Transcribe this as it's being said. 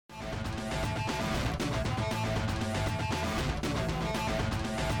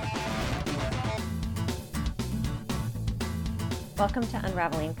Welcome to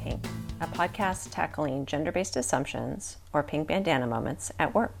Unraveling Pink, a podcast tackling gender-based assumptions or pink bandana moments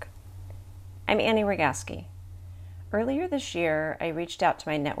at work. I'm Annie Rogaski. Earlier this year, I reached out to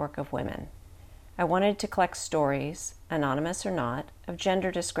my network of women. I wanted to collect stories, anonymous or not, of gender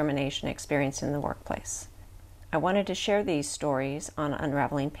discrimination experienced in the workplace. I wanted to share these stories on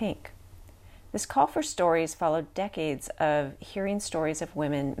Unraveling Pink. This call for stories followed decades of hearing stories of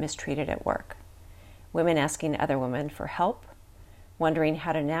women mistreated at work. Women asking other women for help, wondering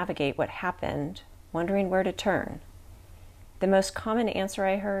how to navigate what happened, wondering where to turn. The most common answer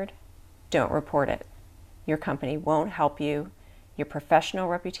I heard, don't report it. Your company won't help you. Your professional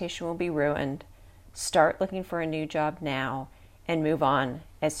reputation will be ruined. Start looking for a new job now and move on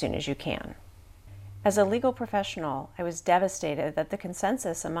as soon as you can. As a legal professional, I was devastated that the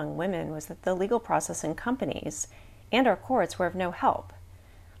consensus among women was that the legal process in companies and our courts were of no help.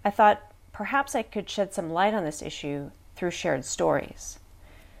 I thought perhaps I could shed some light on this issue through shared stories.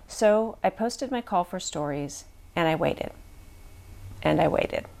 So I posted my call for stories, and I waited. And I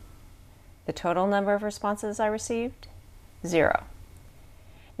waited. The total number of responses I received? 0.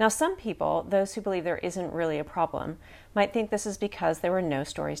 Now, some people, those who believe there isn't really a problem, might think this is because there were no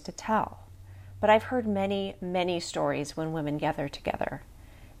stories to tell. But I've heard many, many stories when women gather together.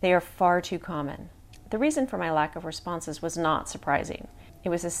 They are far too common. The reason for my lack of responses was not surprising. It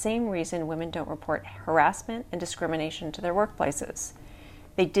was the same reason women don't report harassment and discrimination to their workplaces.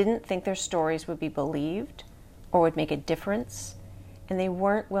 They didn't think their stories would be believed or would make a difference, and they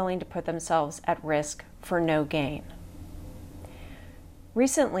weren't willing to put themselves at risk for no gain.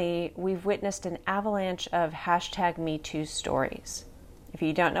 Recently, we've witnessed an avalanche of #MeToo stories. If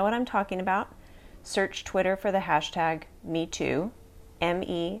you don't know what I'm talking about, search Twitter for the hashtag #MeToo,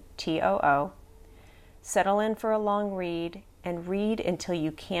 METOO. Settle in for a long read and read until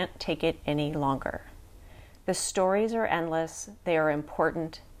you can't take it any longer. The stories are endless, they are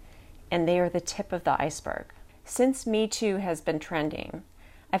important, and they are the tip of the iceberg. Since Me Too has been trending,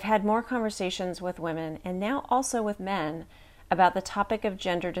 I've had more conversations with women and now also with men about the topic of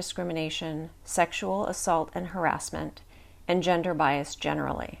gender discrimination, sexual assault and harassment, and gender bias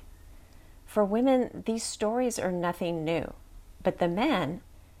generally. For women, these stories are nothing new, but the men,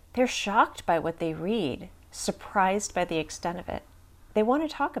 they're shocked by what they read, surprised by the extent of it. They want to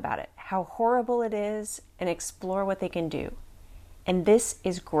talk about it, how horrible it is, and explore what they can do. And this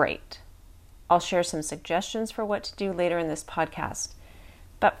is great. I'll share some suggestions for what to do later in this podcast.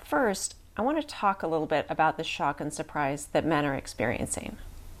 But first, I want to talk a little bit about the shock and surprise that men are experiencing.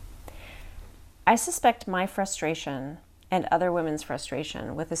 I suspect my frustration and other women's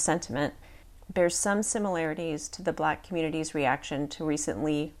frustration with the sentiment bears some similarities to the Black community's reaction to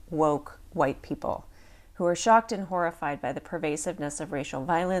recently woke white people who are shocked and horrified by the pervasiveness of racial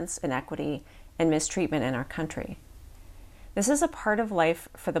violence, inequity, and mistreatment in our country. This is a part of life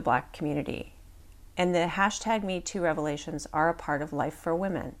for the Black community, and the #MeToo revelations are a part of life for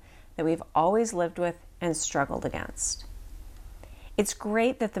women that we've always lived with and struggled against. It's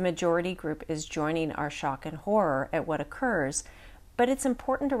great that the majority group is joining our shock and horror at what occurs, but it's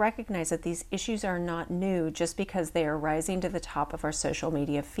important to recognize that these issues are not new just because they are rising to the top of our social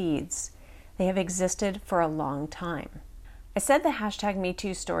media feeds. They have existed for a long time. I said the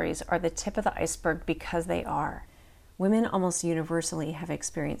 #MeToo stories are the tip of the iceberg because they are. Women almost universally have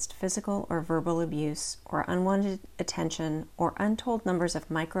experienced physical or verbal abuse or unwanted attention or untold numbers of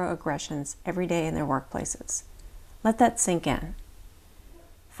microaggressions every day in their workplaces. Let that sink in.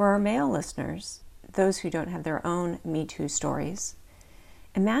 For our male listeners, those who don't have their own Me Too stories,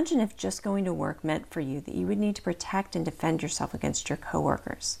 imagine if just going to work meant for you that you would need to protect and defend yourself against your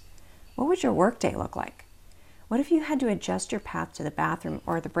coworkers. What would your workday look like? What if you had to adjust your path to the bathroom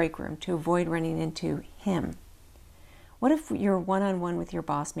or the break room to avoid running into him? What if your one-on-one with your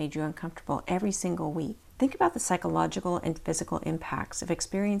boss made you uncomfortable every single week? Think about the psychological and physical impacts of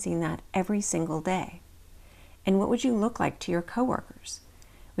experiencing that every single day. And what would you look like to your coworkers?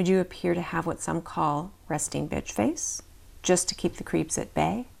 Would you appear to have what some call resting bitch face, just to keep the creeps at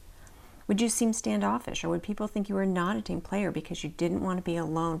bay? Would you seem standoffish, or would people think you were not a team player because you didn't want to be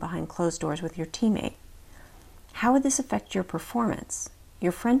alone behind closed doors with your teammate? How would this affect your performance,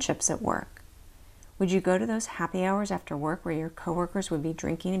 your friendships at work? Would you go to those happy hours after work where your coworkers would be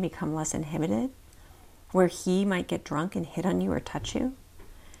drinking and become less inhibited? Where he might get drunk and hit on you or touch you?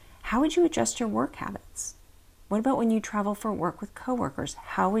 How would you adjust your work habits? What about when you travel for work with coworkers?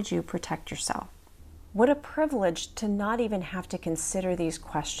 How would you protect yourself? What a privilege to not even have to consider these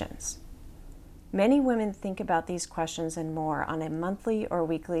questions. Many women think about these questions and more on a monthly or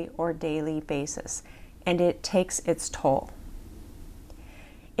weekly or daily basis, and it takes its toll.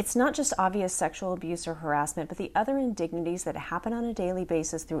 It's not just obvious sexual abuse or harassment, but the other indignities that happen on a daily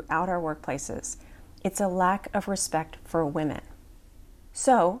basis throughout our workplaces. It's a lack of respect for women.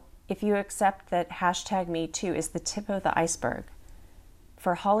 So, if you accept that #MeToo is the tip of the iceberg,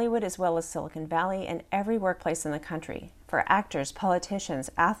 for Hollywood as well as Silicon Valley and every workplace in the country, for actors, politicians,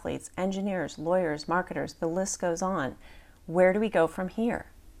 athletes, engineers, lawyers, marketers, the list goes on, where do we go from here?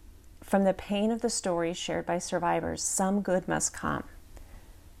 From the pain of the stories shared by survivors, some good must come.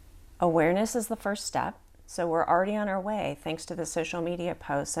 Awareness is the first step, so we're already on our way thanks to the social media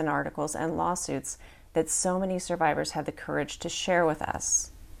posts and articles and lawsuits that so many survivors had the courage to share with us.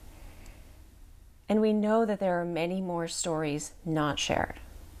 And we know that there are many more stories not shared.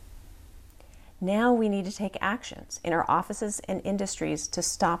 Now we need to take actions in our offices and industries to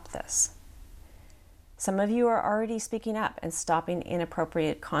stop this. Some of you are already speaking up and stopping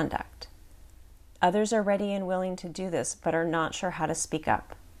inappropriate conduct. Others are ready and willing to do this, but are not sure how to speak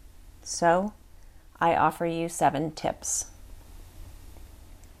up. So, I offer you 7 tips.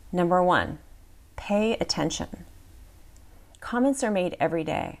 Number 1, pay attention. Comments are made every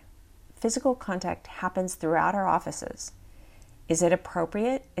day. Physical contact happens throughout our offices. Is it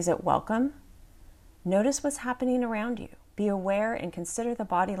appropriate? Is it welcome? Notice what's happening around you. Be aware and consider the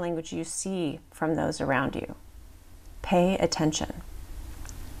body language you see from those around you. Pay attention.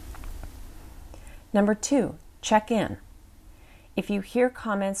 Number 2, check in. If you hear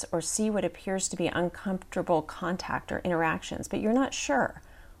comments or see what appears to be uncomfortable contact or interactions, but you're not sure,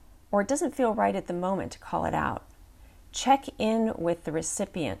 or it doesn't feel right at the moment to call it out, check in with the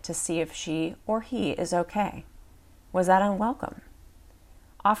recipient to see if she or he is okay. Was that unwelcome?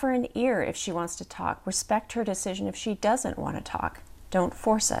 Offer an ear if she wants to talk. Respect her decision if she doesn't want to talk. Don't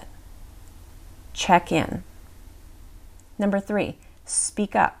force it. Check in. Number 3,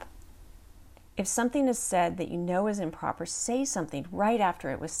 speak up. If something is said that you know is improper, say something right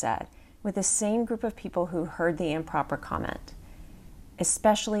after it was said with the same group of people who heard the improper comment,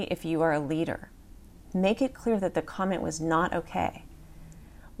 especially if you are a leader. Make it clear that the comment was not okay.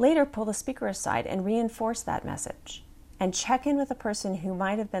 Later, pull the speaker aside and reinforce that message. And check in with the person who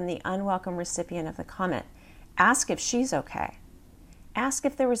might have been the unwelcome recipient of the comment. Ask if she's okay. Ask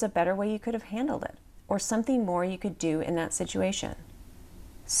if there was a better way you could have handled it, or something more you could do in that situation.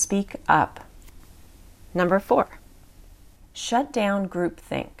 Speak up. Number 4, shut down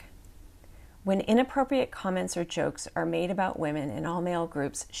groupthink. When inappropriate comments or jokes are made about women in all male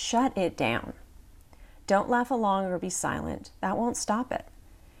groups, shut it down. Don't laugh along or be silent. That won't stop it.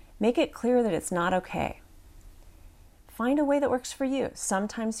 Make it clear that it's not okay. Find a way that works for you.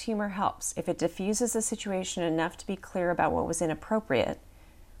 Sometimes humor helps if it diffuses the situation enough to be clear about what was inappropriate,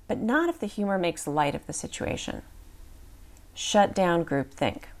 but not if the humor makes light of the situation. Shut down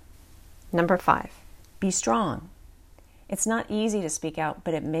groupthink. Number 5, be strong. It's not easy to speak out,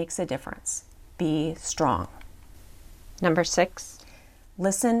 but it makes a difference. Be strong. Number 6,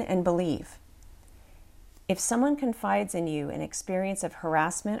 listen and believe. If someone confides in you an experience of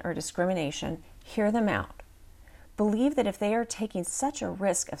harassment or discrimination, hear them out. Believe that if they are taking such a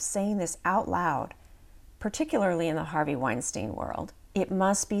risk of saying this out loud, particularly in the Harvey Weinstein world, it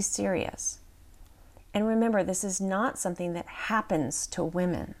must be serious. And remember, this is not something that happens to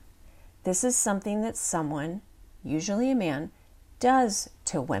women. This is something that someone, usually a man, does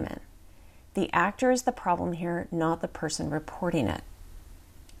to women. The actor is the problem here, not the person reporting it.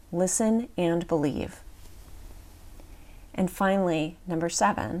 Listen and believe. And finally, number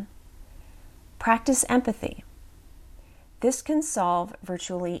 7, practice empathy. This can solve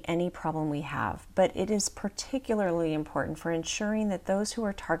virtually any problem we have, but it is particularly important for ensuring that those who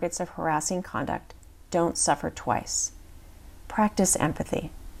are targets of harassing conduct don't suffer twice. Practice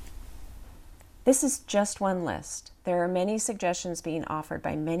empathy. This is just one list. There are many suggestions being offered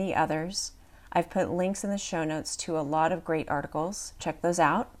by many others. I've put links in the show notes to a lot of great articles. Check those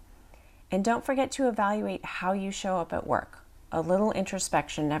out. And don't forget to evaluate how you show up at work. A little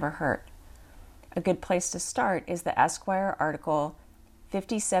introspection never hurt. A good place to start is the Esquire article,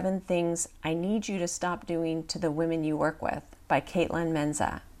 57 Things I Need You to Stop Doing to the Women You Work With by Caitlin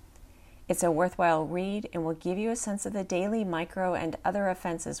Menza. It's a worthwhile read and will give you a sense of the daily micro and other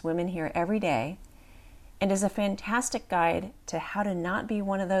offenses women hear every day, and is a fantastic guide to how to not be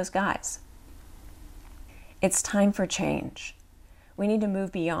one of those guys. It's time for change. We need to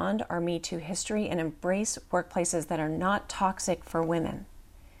move beyond our Me Too history and embrace workplaces that are not toxic for women.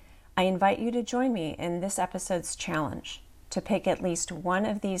 I invite you to join me in this episode's challenge to pick at least one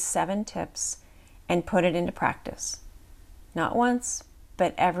of these 7 tips and put it into practice. Not once,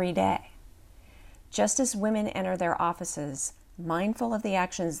 but every day. Just as women enter their offices mindful of the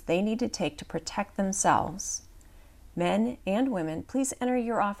actions they need to take to protect themselves, Men and women, please enter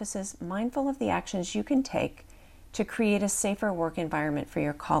your offices mindful of the actions you can take to create a safer work environment for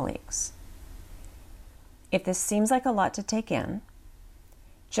your colleagues. If this seems like a lot to take in,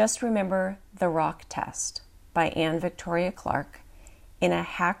 just remember The Rock Test by Anne Victoria Clark in A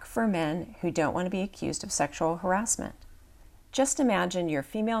Hack for Men Who Don't Want to Be Accused of Sexual Harassment. Just imagine your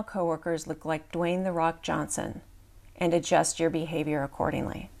female coworkers look like Dwayne "The Rock" Johnson and adjust your behavior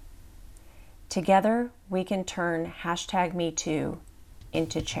accordingly. Together, we can turn #MeToo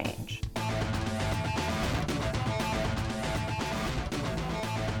into change.